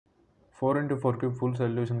4x4కి full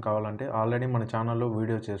solution కావాలంటే already మన ఛానల్లో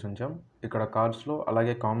వీడియో చేసి ఉంచాం. ఇక్కడ కార్డ్స్లో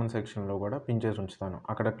అలాగే కామెంట్ సెక్షన్లో కూడా పిన్ చేసి ఉంచుతాను.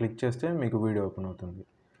 అక్కడ క్లిక్ చేస్తే మీకు వీడియో ఓపెన్ అవుతుంది.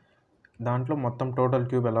 దాంట్లో మొత్తం టోటల్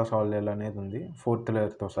క్యూబ్ ఎలా సాల్వ్ చేయాలనేది ఉంది, 4th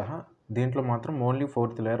లేయర్తో సహా. దీంట్లో మాత్రం ఓన్లీ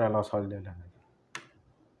 4th లేయర్ ఎలా సాల్వ్ చేయాలనేది.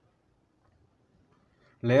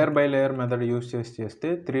 Layer by layer method use చేస్తే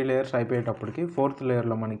 3 లేయర్స్ అయిపోయేటప్పటికి 4th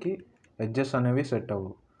లేయర్లో మనకి ఎడ్జెస్ అనేవి సెట్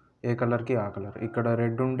అవ్వవు. ఏ కలర్కి ఆ కలర్. ఇక్కడ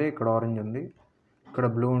రెడ్ ఉంటే ఇక్కడ ఆరెంజ్ ఉంది, ఇక్కడ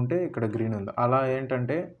బ్లూ ఉంటే ఇక్కడ గ్రీన్ ఉంది. అలా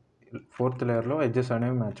ఏంటంటే 4th లేయర్లో ఎడ్జెస్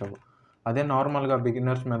అనేవి మ్యాచ్ అవ్వవు. అదే నార్మల్గా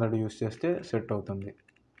బిగినర్స్ మెథడ్ యూస్ చేస్తే సెట్ అవుతుంది.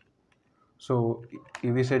 సో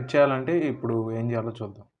ఇవి సెట్ చేయాలంటే ఇప్పుడు ఏం చేయాలో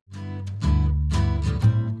చూద్దాం.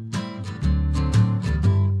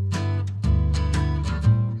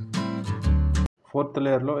 ఫోర్త్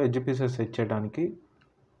లేయర్లో ఎడ్జ్ పీసెస్ సెట్ చేయడానికి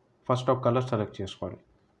ఫస్ట్ ఒక కలర్ సెలెక్ట్ చేసుకోవాలి.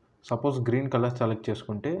 సపోజ్ గ్రీన్ కలర్ సెలెక్ట్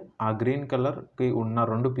చేసుకుంటే ఆ గ్రీన్ కలర్కి ఉన్న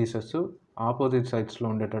 2 పీసెస్ ఆపోజిట్ సైడ్స్లో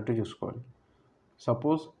ఉండేటట్టు చూసుకోవాలి.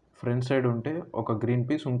 సపోజ్ ఫ్రంట్ సైడ్ ఉంటే ఒక గ్రీన్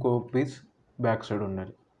పీస్, ఇంకో పీస్ బ్యాక్ సైడ్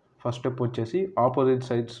ఉండాలి. ఫస్ట్ స్టెప్ వచ్చేసి ఆపోజిట్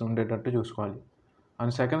సైడ్స్ ఉండేటట్టు చూసుకోవాలి.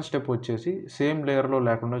 అండ్ సెకండ్ స్టెప్ వచ్చేసి సేమ్ లేయర్లో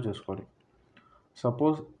లేకుండా చూసుకోవాలి.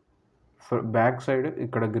 సపోజ్ బ్యాక్ సైడ్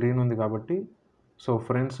ఇక్కడ గ్రీన్ ఉంది కాబట్టి సో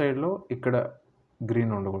ఫ్రంట్ సైడ్లో ఇక్కడ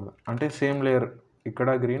గ్రీన్ ఉండకూడదు. అంటే సేమ్ లేయర్ ఇక్కడ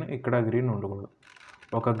గ్రీన్ ఉండకూడదు.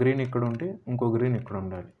 ఒక గ్రీన్ ఇక్కడ ఉంటే ఇంకో గ్రీన్ ఇక్కడ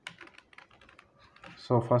ఉండాలి.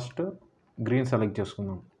 సో ఫస్ట్ గ్రీన్ సెలెక్ట్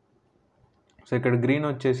చేసుకుందాం. సో ఇక్కడ గ్రీన్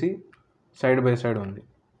వచ్చేసి సైడ్ బై సైడ్ ఉంది.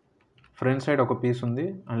 ఫ్రంట్ సైడ్ ఒక పీస్ ఉంది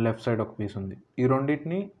అండ్ లెఫ్ట్ సైడ్ ఒక పీస్ ఉంది. ఈ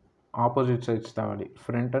రెండింటిని ఆపోజిట్ సైడ్స్ తేవాలి,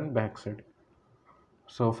 front and back side.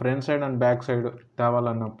 So front side and back side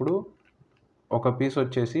తేవాలన్నప్పుడు ఒక పీస్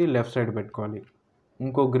వచ్చేసి లెఫ్ట్ సైడ్ పెట్టుకోవాలి,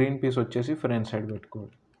 ఇంకో గ్రీన్ పీస్ వచ్చేసి ఫ్రంట్ సైడ్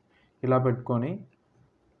పెట్టుకోవాలి. ఇలా పెట్టుకొని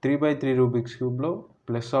 3x3 రూబిక్స్ క్యూబ్లో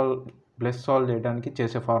ప్లస్ సాల్వ్ చేయడానికి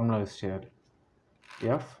చేసే ఫార్ములా యూస్ చేయాలి.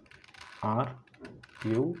 F R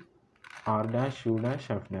U R dash U dash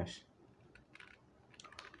F dash.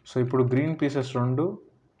 So ఇప్పుడు గ్రీన్ పీసెస్ 2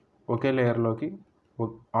 ఒకే లేయర్లోకి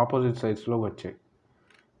ఆపోజిట్ సైడ్స్లోకి వచ్చాయి.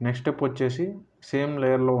 నెక్స్ట్ స్టెప్ వచ్చేసి సేమ్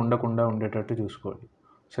లేయర్లో ఉండకుండా ఉండేటట్టు చూసుకోవాలి.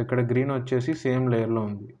 సో ఇక్కడ గ్రీన్ వచ్చేసి సేమ్ లేయర్లో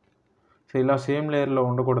ఉంది. సో ఇలా సేమ్ లేయర్లో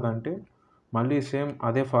ఉండకూడదంటే మళ్ళీ సేమ్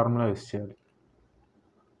అదే ఫార్ములా యూస్ చేయాలి.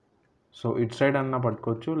 సో ఇటు సైడ్ అన్నా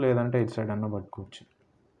పట్టుకోవచ్చు, లేదంటే ఇటు సైడ్ అన్నా పట్టుకోవచ్చు.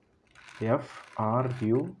 F R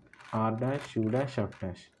U R dash U dash F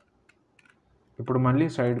dash. ఇప్పుడు మళ్ళీ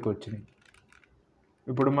సైడ్కి వచ్చినాయి.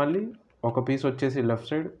 ఇప్పుడు మళ్ళీ ఒక పీస్ వచ్చేసి లెఫ్ట్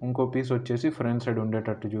సైడ్, ఇంకో పీస్ వచ్చేసి ఫ్రంట్ సైడ్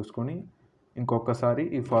ఉండేటట్టు చూసుకొని ఇంకొకసారి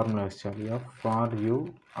ఈ ఫార్ములా యూస్ చేయాలి. F R U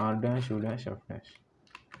R dash U dash F dash.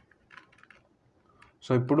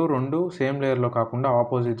 So ఇప్పుడు 2 సేమ్ లేయర్లో కాకుండా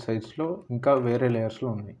ఆపోజిట్ సైడ్స్లో ఇంకా వేరే లేయర్స్లో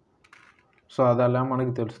ఉన్నాయి. సో అది అలా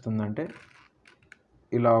మనకి తెలుస్తుందంటే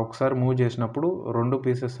ఇలా ఒకసారి మూవ్ చేసినప్పుడు 2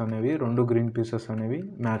 పీసెస్ అనేవి, 2 గ్రీన్ పీసెస్ అనేవి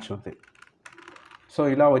మ్యాచ్ అవుతాయి. సో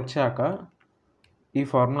ఇలా వచ్చాక ఈ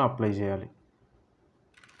ఫార్ములా అప్లై చేయాలి.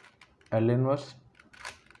 L inverse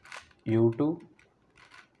U2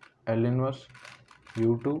 L inverse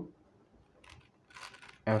U2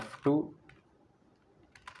 F2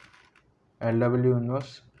 LW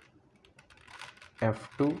inverse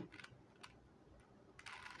F2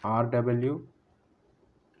 RW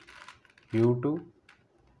U2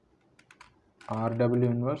 RW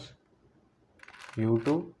inverse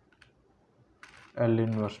U2 L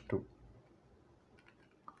inverse 2.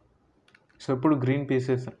 So ఇప్పుడు గ్రీన్ పీస్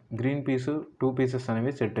 2 పీసెస్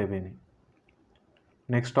అనేవి సెట్ అయిపోయినాయి.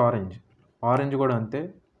 నెక్స్ట్ ఆరెంజ్ కూడా అంతే,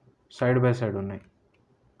 సైడ్ బై సైడ్ ఉన్నాయి.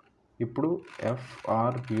 ఇప్పుడు F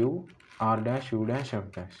R U R dash U dash F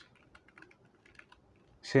dash.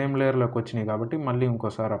 Same లేయర్లోకి వచ్చినాయి కాబట్టి మళ్ళీ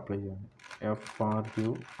ఇంకోసారి అప్లై చేయాలి. F R U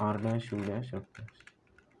R dash U dash F dash.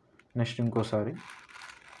 Next ఇంకోసారి.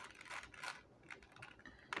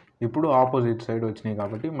 ఇప్పుడు ఆపోజిట్ సైడ్ వచ్చినాయి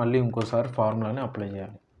కాబట్టి మళ్ళీ ఇంకోసారి ఫార్ములాని అప్లై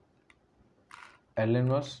చేయాలి. L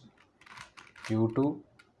inverse U2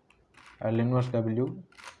 L inverse W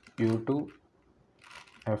U2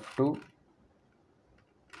 F2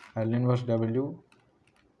 L inverse W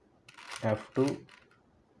F2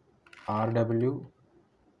 RW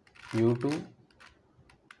U2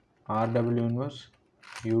 RW inverse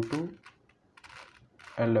U2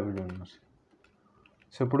 LW inverse.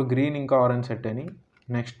 So ఇప్పుడు green ఇంకా orange set అని.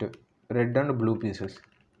 Next red and blue pieces.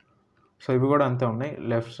 So ఇవి కూడా అంతే ఉన్నాయి,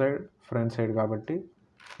 లెఫ్ట్ సైడ్ ఫ్రంట్ సైడ్ కాబట్టి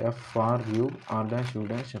F R U R dash U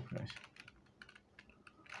dash F dash.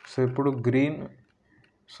 So ఇప్పుడు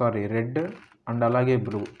red and అలాగే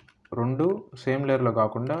బ్లూ 2 సేమ్ లేయర్లో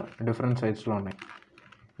కాకుండా డిఫరెంట్ సైడ్స్లో ఉన్నాయి.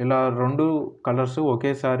 ఇలా 2 కలర్స్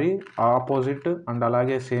ఒకేసారి ఆపోజిట్ అండ్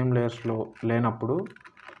అలాగే సేమ్ లేయర్స్లో లేనప్పుడు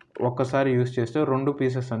ఒక్కసారి యూస్ చేస్తే 2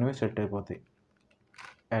 పీసెస్ అనేవి సెట్ అయిపోతాయి.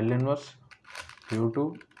 L inverse U2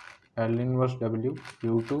 L inverse W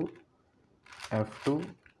U2 F2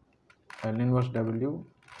 L inverse W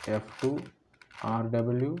F2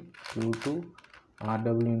 RW U2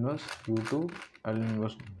 RW inverse U2 L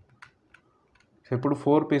inverse. So ఇప్పుడు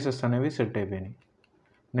 4 పీసెస్ అనేవి సెట్ అయిపోయినాయి.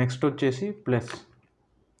 నెక్స్ట్ వచ్చేసి ప్లస్.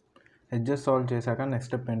 ఎడ్జెస్ సాల్వ్ చేశాక నెక్స్ట్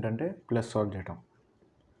స్టెప్ ఏంటంటే plus solve చేయడం.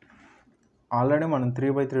 Already మనం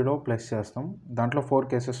 3/3లో plus చేస్తాం. దాంట్లో 4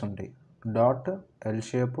 కేసెస్ ఉంటాయి. Dot, L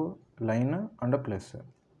shape, line and plus.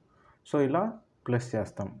 So ఇలా ప్లస్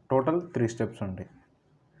చేస్తాం. టోటల్ 3 స్టెప్స్ ఉంటాయి.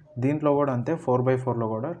 దీంట్లో కూడా అంతే, 4/4లో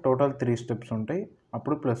కూడా టోటల్ 3 స్టెప్స్ ఉంటాయి.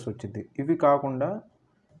 అప్పుడు ప్లస్ వచ్చింది. ఇవి కాకుండా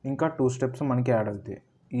ఇంకా 2 స్టెప్స్ మనకి యాడ్ అవుతాయి.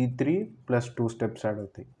 ఈ 3 + 2 స్టెప్స్ యాడ్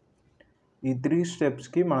అవుతాయి. ఈ 3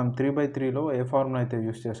 స్టెప్స్కి మనం 3/3లో ఏ ఫార్ములా అయితే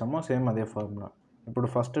యూస్ చేసామో సేమ్ అదే ఫార్ములా. ఇప్పుడు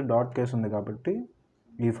ఫస్ట్ డాట్ కేస్ ఉంది కాబట్టి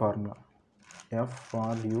ఈ formula F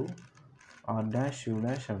for U R dash U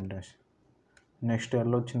dash F dash. Next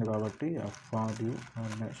L వచ్చింది కాబట్టి F for U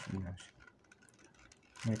R dash U dash.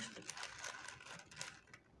 Next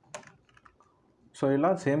so ఇలా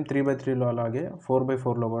సేమ్ 3/3లో అలాగే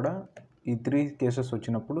 4/4లో కూడా ఈ 3 కేసెస్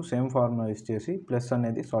వచ్చినప్పుడు సేమ్ ఫార్ములా యూస్ చేసి ప్లస్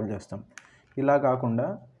అనేది సాల్వ్ చేస్తాం. ఇలా కాకుండా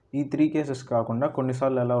ఈ 3 కేసెస్ కాకుండా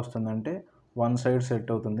కొన్నిసార్లు ఎలా వస్తుందంటే 1 సైడ్ సెట్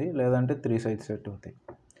అవుతుంది, లేదంటే 3 సైడ్స్ సెట్ అవుతాయి.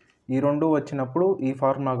 ఈ రెండు వచ్చినప్పుడు ఈ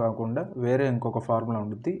ఫార్ములా కాకుండా వేరే ఇంకొక ఫార్ములా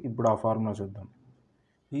ఉంటుంది. ఇప్పుడు ఆ ఫార్ములా చూద్దాం.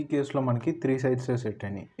 ఈ కేసులో మనకి 3 సైడ్సే సెట్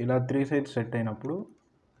అయినాయి. ఇలా 3 సైడ్స్ సెట్ అయినప్పుడు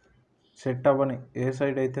సెట్ అవ్వని ఏ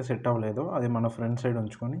సైడ్ అయితే సెట్ అవ్వలేదో అది మన ఫ్రంట్ సైడ్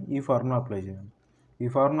ఉంచుకొని ఈ ఫార్ములా అప్లై చేయాలి. ఈ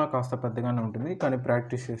ఫార్ములా కాస్త పెద్దగానే ఉంటుంది, కానీ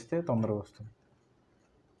ప్రాక్టీస్ చేస్తే తొందరగా వస్తుంది.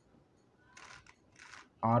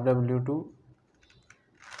 RW2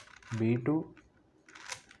 B2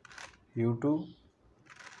 U2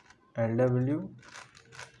 LW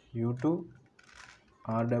U2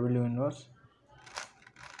 RW inverse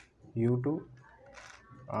U2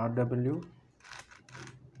 RW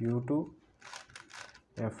U2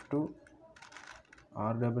 F2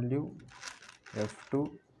 RW F2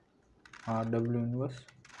 RW inverse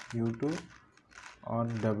U2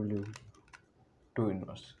 RW2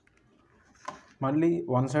 inverse. మళ్ళీ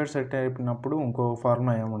 1 సైడ్ సెట్ అయినప్పుడు ఇంకో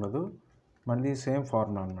ఫార్ములా ఏముండదు, మళ్ళీ సేమ్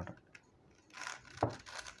ఫార్ములా అన్నమాట.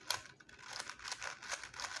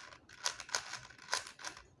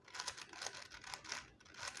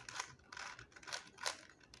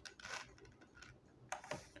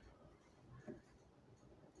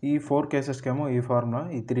 ఈ 4 కేసెస్కి ఏమో ఈ ఫార్ములా,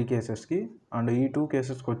 ఈ 3 కేసెస్కి అండ్ ఈ 2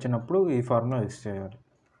 కేసెస్కి వచ్చినప్పుడు ఈ ఫార్ములా యూస్ చేయాలి.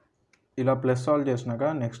 ఇలా ప్లస్ సాల్వ్ చేసినాక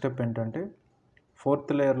నెక్స్ట్ స్టెప్ ఏంటంటే 4th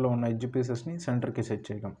లేయర్లో ఉన్న ఎడ్జ్ పీసెస్ని సెంటర్కి సెట్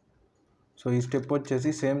చేయడం. సో ఈ స్టెప్ వచ్చేసి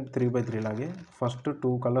సేమ్ 3/3 లాగే ఫస్ట్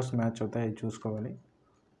 2 కలర్స్ మ్యాచ్ అవుతాయి, చూసుకోవాలి.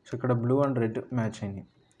 సో ఇక్కడ బ్లూ అండ్ రెడ్ మ్యాచ్ అయినాయి.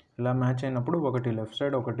 ఇలా మ్యాచ్ అయినప్పుడు ఒకటి లెఫ్ట్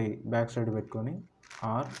సైడ్ ఒకటి బ్యాక్ సైడ్ పెట్టుకొని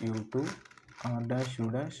RU2 R dash U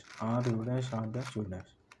dash RU dash R dash U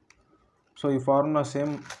dash. So ఈ ఫార్ములా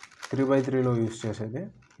సేమ్ 3/3లో యూస్ చేసేది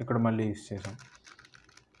ఇక్కడ మళ్ళీ యూస్ చేసాం.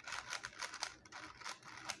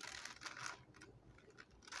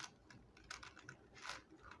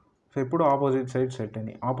 సో ఇప్పుడు ఆపోజిట్ సైడ్ సెట్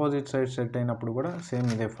అయినాయి. ఆపోజిట్ సైడ్ సెట్ అయినప్పుడు కూడా సేమ్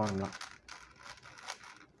ఇదే ఫార్ములా.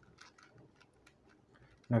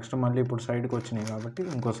 నెక్స్ట్ మళ్ళీ ఇప్పుడు సైడ్కి వచ్చినాయి కాబట్టి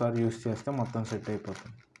ఇంకోసారి యూస్ చేస్తే మొత్తం సెట్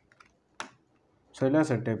అయిపోతుంది. సో ఇలా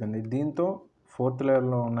సెట్ అయిపోయింది. దీంతో 4th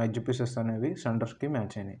లేయర్లో ఉన్న ఎడ్జ్ పీసెస్ అనేవి సెంటర్స్కి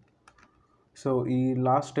మ్యాచ్ అయినాయి. సో ఈ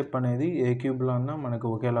లాస్ట్ స్టెప్ అనేది ఏ క్యూబ్లో అన్నా మనకు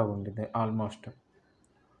ఒకేలాగా ఉంటుంది ఆల్మోస్ట్.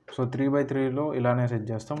 సో 3/3లో ఇలానే సెట్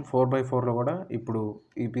చేస్తాం. 4/4లో కూడా ఇప్పుడు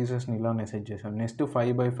ఈ పీసెస్ని ఇలానే సెట్ చేసాం. నెక్స్ట్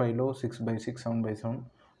 5/5లో 6/6 7/7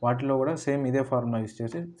 వాటిలో కూడా సేమ్ ఇదే ఫార్ములా యూస్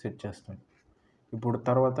చేసి సెట్ చేస్తాం. ఇప్పుడు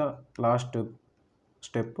తర్వాత లాస్ట్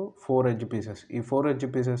స్టెప్ 4 ఎడ్జ్ పీసెస్. ఈ 4 ఎడ్జ్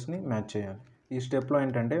పీసెస్ని మ్యాచ్ చేయాలి. ఈ స్టెప్లో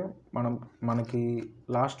ఏంటంటే మనకి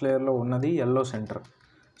లాస్ట్ లేయర్లో ఉన్నది ఎల్లో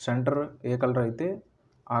సెంటర్ ఏ కలర్ అయితే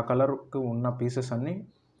ఆ కలర్కి ఉన్న పీసెస్ అన్నీ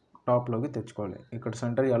టాప్లోకి తెచ్చుకోవాలి. ఇక్కడ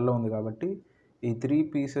సెంటర్ ఎల్లో ఉంది కాబట్టి ఈ 3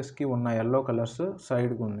 పీసెస్కి ఉన్న ఎల్లో కలర్స్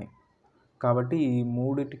సైడ్కి ఉన్నాయి కాబట్టి ఈ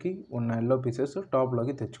మూడిటికి ఉన్న ఎల్లో పీసెస్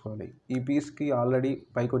టాప్లోకి తెచ్చుకోవాలి. ఈ పీస్కి ఆల్రెడీ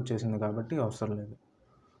పైకి వచ్చేసింది కాబట్టి అవసరం లేదు.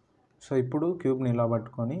 సో ఇప్పుడు క్యూబ్ని ఇలా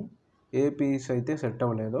పట్టుకొని ఏ పీస్ అయితే సెట్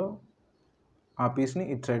అవ్వలేదో ఆ పీస్ని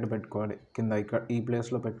ఇటు సైడ్ పెట్టుకోవాలి. కింద ఇక్కడ ఈ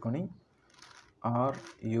ప్లేస్లో పెట్టుకొని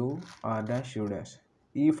RU R dash U dash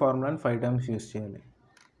ఈ ఫార్ములాని 5 టైమ్స్ యూస్ చేయాలి.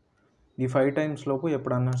 ఈ 5 టైమ్స్ లోపు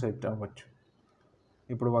ఎప్పుడన్నా సెట్ అవ్వచ్చు.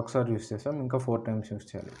 ఇప్పుడు ఒకసారి యూస్ చేస్తాం, ఇంకా 4 టైమ్స్ యూస్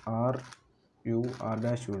చేయాలి. RU R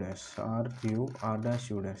dash U dash RU R dash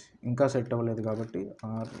U dash ఇంకా సెట్ అవ్వలేదు కాబట్టి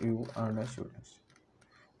RU R dash U dash.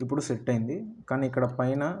 ఇప్పుడు సెట్ అయింది, కానీ ఇక్కడ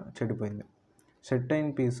పైన చెడిపోయింది. సెట్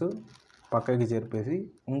అయిన పీసు పక్కకి జరిపేసి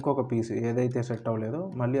ఇంకొక పీస్ ఏదైతే సెట్ అవ్వలేదో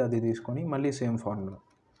మళ్ళీ అది తీసుకొని మళ్ళీ same formula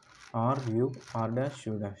RU R dash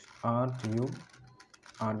U dash RU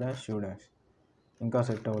R dash U dash ఇంకా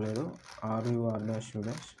సెట్ అవ్వలేదు. RU R dash U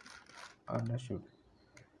dash R dash U dash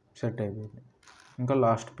set అయిపోయింది. ఇంకా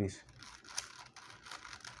లాస్ట్ పీస్.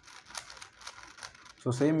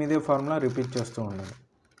 సో సేమ్ ఇదే ఫార్ములా రిపీట్ చేస్తూ ఉండాలి.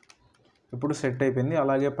 ఇప్పుడు సెట్ అయిపోయింది.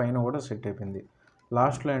 అలాగే పైన కూడా సెట్ అయిపోయింది.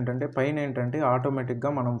 లాస్ట్లో ఏంటంటే పైన ఏంటంటే ఆటోమేటిక్గా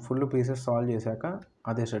మనం ఫుల్ పీసెస్ సాల్వ్ చేశాక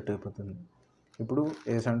అదే సెట్ అయిపోతుంది. ఇప్పుడు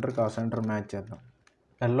ఏ సెంటర్కి ఆ సెంటర్ మ్యాచ్ చేద్దాం.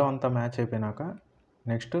 ఎల్లో అంతా మ్యాచ్ అయిపోయినాక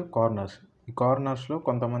నెక్స్ట్ కార్నర్స్. ఈ కార్నర్స్లో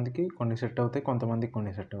కొంతమందికి కొన్ని సెట్ అవుతాయి, కొంతమందికి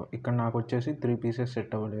కొన్ని సెట్ అవ్వవు. ఇక్కడ నాకు వచ్చేసి 3 పీసెస్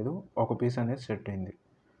సెట్ అవ్వలేదు, ఒక పీస్ అనేది సెట్ అయింది.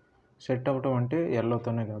 సెట్ అవ్వటం అంటే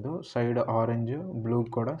ఎల్లోతోనే కాదు, సైడ్ ఆరెంజ్ బ్లూ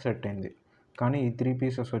కూడా సెట్ అయింది. కానీ ఈ 3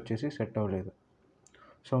 పీసెస్ వచ్చేసి సెట్ అవ్వలేదు.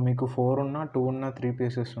 సో మీకు 4 ఉన్నా 2 ఉన్నా 3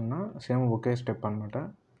 పీసెస్ ఉన్నా సేమ్ ఒకే స్టెప్ అనమాట.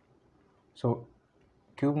 సో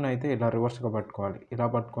క్యూబ్ని అయితే ఇలా రివర్స్గా పట్టుకోవాలి. ఇలా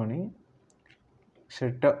పట్టుకొని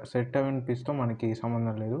సెట్ అవ్వని పీస్తో మనకి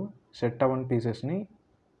సంబంధం లేదు, సెట్ అవ్వని పీసెస్ని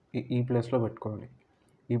ఈ ప్లేస్లో పెట్టుకోవాలి.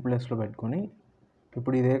 ఈ ప్లేస్లో పెట్టుకొని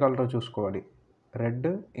ఇప్పుడు ఇదే కలర్ చూసుకోవాలి, రెడ్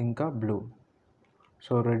ఇంకా బ్లూ.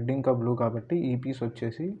 సో రెడ్ ఇంకా బ్లూ కాబట్టి ఈ పీస్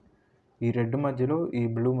వచ్చేసి ఈ రెడ్ మధ్యలో ఈ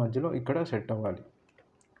బ్లూ మధ్యలో ఇక్కడ సెట్ అవ్వాలి.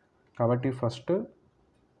 కాబట్టి first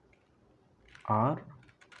are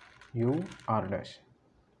you are dash,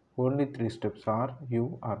 only 3 steps, are you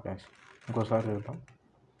are dash. ఇంకోసారి చూద్దాం,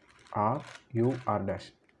 ఆర్ యు ఆర్ డాష్.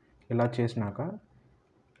 ఇలా చేసినాక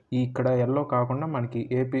ఇక్కడ ఎల్లో కాకుండా మనకి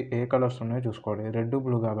ఏ కలర్స్ ఉన్నాయో చూసుకోవాలి. రెడ్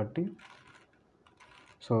బ్లూ కాబట్టి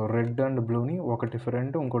సో రెడ్ అండ్ బ్లూని ఒకటి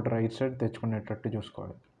ఫ్రంట్ ఇంకోటి రైట్ సైడ్ తెచ్చుకునేటట్టు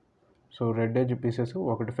చూసుకోవాలి. సో రెడ్ ఎడ్జ్ పీసెస్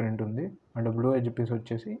ఒకటి ఫ్రంట్ ఉంది అండ్ బ్లూ ఎడ్జ్ పీస్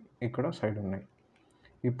వచ్చేసి ఇక్కడ సైడ్ ఉన్నాయి.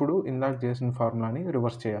 ఇప్పుడు ఇందాక చేసిన ఫార్ములాని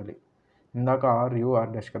రివర్స్ చేయాలి. ఇందాక ఆర్ యు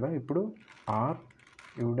ఆర్ డాష్ కదా, ఇప్పుడు are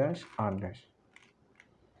you dash are dash.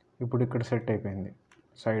 ఇప్పుడు ఇక్కడ సెట్ అయిపోయింది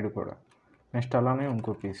సైడ్ కూడా. నెక్స్ట్ అలానే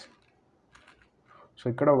ఇంకో పీస్. సో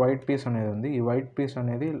ఇక్కడ వైట్ పీస్ అనేది ఉంది, ఈ వైట్ పీస్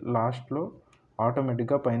అనేది లాస్ట్లో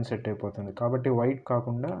ఆటోమేటిక్గా పైన సెట్ అయిపోతుంది. కాబట్టి వైట్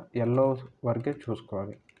కాకుండా ఎల్లో వరకే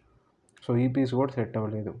చూసుకోవాలి. సో ఈ పీస్ కూడా సెట్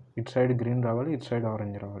అవ్వలేదు, ఇటు సైడ్ గ్రీన్ రావాలి, ఇటు సైడ్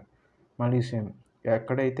ఆరెంజ్ రావాలి. మళ్ళీ సేమ్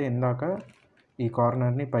ఎక్కడైతే ఇందాక ఈ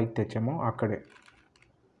కార్నర్ని పైకి తెచ్చామో అక్కడే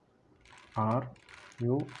ఆర్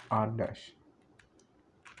యు ఆర్ డాష్.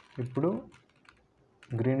 ఇప్పుడు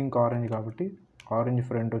గ్రీన్ ఇంకా ఆరెంజ్ కాబట్టి ఆరెంజ్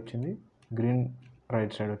ఫ్రంట్ వచ్చింది, గ్రీన్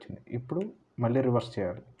రైట్ సైడ్ వచ్చింది. ఇప్పుడు మళ్ళీ రివర్స్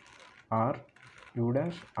చేయాలి, are you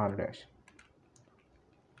dash are dash.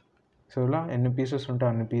 So ఇలా ఎన్ని పీసెస్ ఉంటే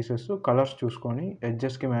అన్ని పీసెస్ కలర్స్ చూసుకొని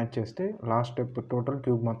ఎడ్జెస్కి మ్యాచ్ చేస్తే లాస్ట్ స్టెప్ టోటల్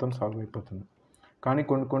క్యూబ్ మొత్తం సాల్వ్ అయిపోతుంది. కానీ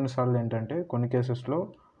కొన్నిసార్లు ఏంటంటే కొన్ని కేసెస్లో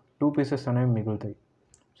 2 పీసెస్ అనేవి మిగులుతాయి.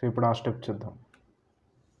 సో ఇప్పుడు ఆ స్టెప్ చూద్దాం.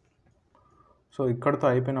 సో ఇక్కడతో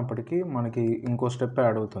అయిపోయినప్పటికీ మనకి ఇంకో స్టెప్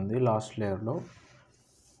యాడ్ అవుతుంది. లాస్ట్ లేయర్లో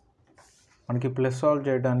మనకి ప్లస్ సాల్వ్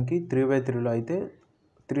చేయడానికి 3x3లో అయితే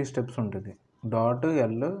 3 స్టెప్స్ ఉంటుంది, dot,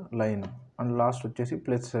 L, line and last వచ్చేసి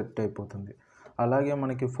ప్లస్ సెట్ అయిపోతుంది. అలాగే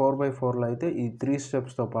మనకి 4x4లో అయితే ఈ 3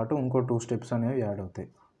 స్టెప్స్తో పాటు ఇంకో 2 స్టెప్స్ అనేవి యాడ్ అవుతాయి,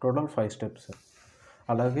 టోటల్ 5 స్టెప్స్.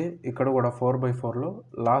 అలాగే ఇక్కడ కూడా 4x4లో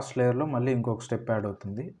లాస్ట్ లేయర్లో మళ్ళీ ఇంకొక స్టెప్ యాడ్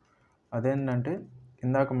అవుతుంది. అదేంటంటే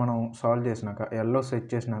ఇందాక మనం సాల్వ్ చేసినాక ఎల్లో సెట్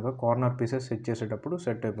చేసినాక కార్నర్ పీసెస్ సెట్ చేసేటప్పుడు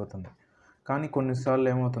సెట్ అయిపోతుంది. కానీ కొన్నిసార్లు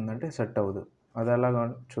ఏమవుతుందంటే సెట్ అవ్వదు. అది ఎలాగ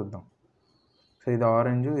చూద్దాం. సో ఇది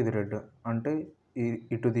ఆరెంజ్, ఇది రెడ్, అంటే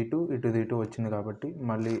ఇటుది ఇటు వచ్చింది కాబట్టి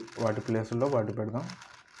మళ్ళీ వాటి ప్లేసుల్లో వాటి పెడదాం.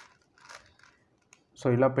 సో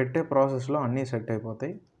ఇలా పెట్టే ప్రాసెస్లో అన్నీ సెట్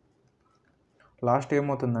అయిపోతాయి. లాస్ట్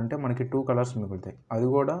ఏమవుతుందంటే మనకి 2 కలర్స్ మిగులుతాయి, అది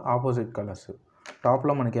కూడా ఆపోజిట్ కలర్స్.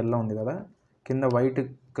 టాప్లో మనకి ఎల్లో ఉంది కదా, కింద వైట్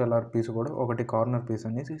కలర్ పీస్ కూడా ఒకటి కార్నర్ పీస్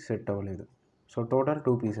అనేది సెట్ అవ్వలేదు. So total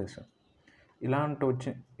 2 pieces.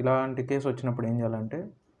 ఇలాంటి కేసు వచ్చినప్పుడు ఏం చేయాలంటే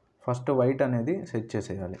ఫస్ట్ వైట్ అనేది సెట్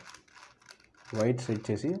చేసేయాలి. వైట్ సెట్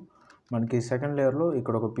చేసి మనకి సెకండ్ లేయర్లో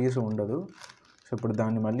ఇక్కడ ఒక పీస్ ఉండదు. సో ఇప్పుడు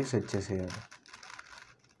దాన్ని మళ్ళీ సెట్ చేసేయాలి.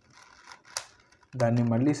 దాన్ని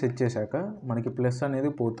మళ్ళీ సెట్ చేశాక మనకి ప్లస్ అనేది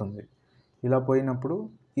పోతుంది. ఇలా పోయినప్పుడు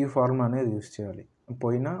ఈ ఫార్ములా అనేది యూస్ చేయాలి.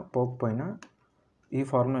 పోకపోయినా ఈ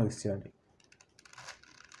ఫార్ములా యూస్ చేయాలి.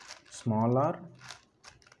 Small are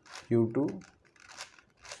u2,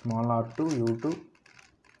 small r2 u2,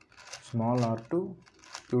 small r2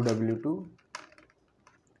 uw2.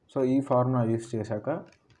 So ఈ ఫార్ములా యూస్ చేశాక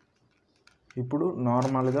ఇప్పుడు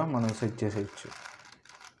నార్మల్గా మనం సెట్ చేసేయచ్చు.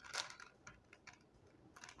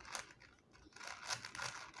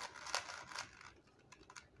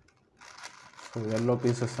 సో ఎల్లో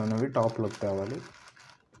పీసెస్ అనేవి టాప్లోకి తేవాలి.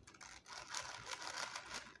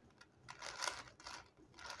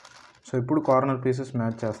 సో ఇప్పుడు కార్నర్ పీసెస్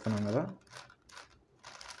మ్యాచ్ చేస్తున్నాం కదా,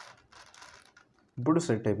 ఇప్పుడు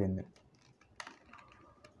సెట్ అయిపోయింది.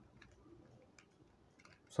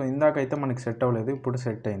 సో ఇందాకైతే మనకి సెట్ అవ్వలేదు, ఇప్పుడు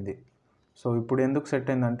సెట్ అయింది. సో ఇప్పుడు ఎందుకు సెట్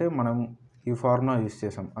అయిందంటే మనం ఈ ఫార్ములా యూస్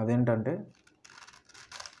చేసాం. అదేంటంటే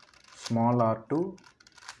small r2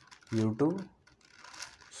 u2,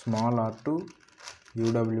 small r2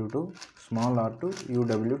 uw2, small r2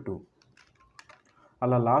 uw2.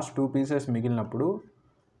 అలా లాస్ట్ 2 పీసెస్ మిగిలినప్పుడు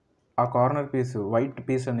ఆ కార్నర్ పీస్ వైట్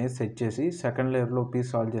పీస్ అనేది సెట్ చేసి సెకండ్ లేయర్లో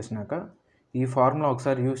పీస్ సాల్వ్ చేసినాక ఈ ఫార్ములా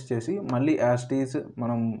ఒకసారి యూస్ చేసి మళ్ళీ యాజ్ ఇట్ ఈజ్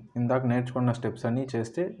మనం ఇందాక నేర్చుకున్న స్టెప్స్ అన్నీ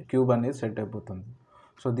చేస్తే క్యూబ్ అనేది సెట్ అయిపోతుంది.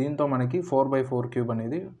 సో దీంతో మనకి 4x4 క్యూబ్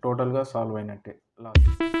అనేది టోటల్గా సాల్వ్ అయినట్టే.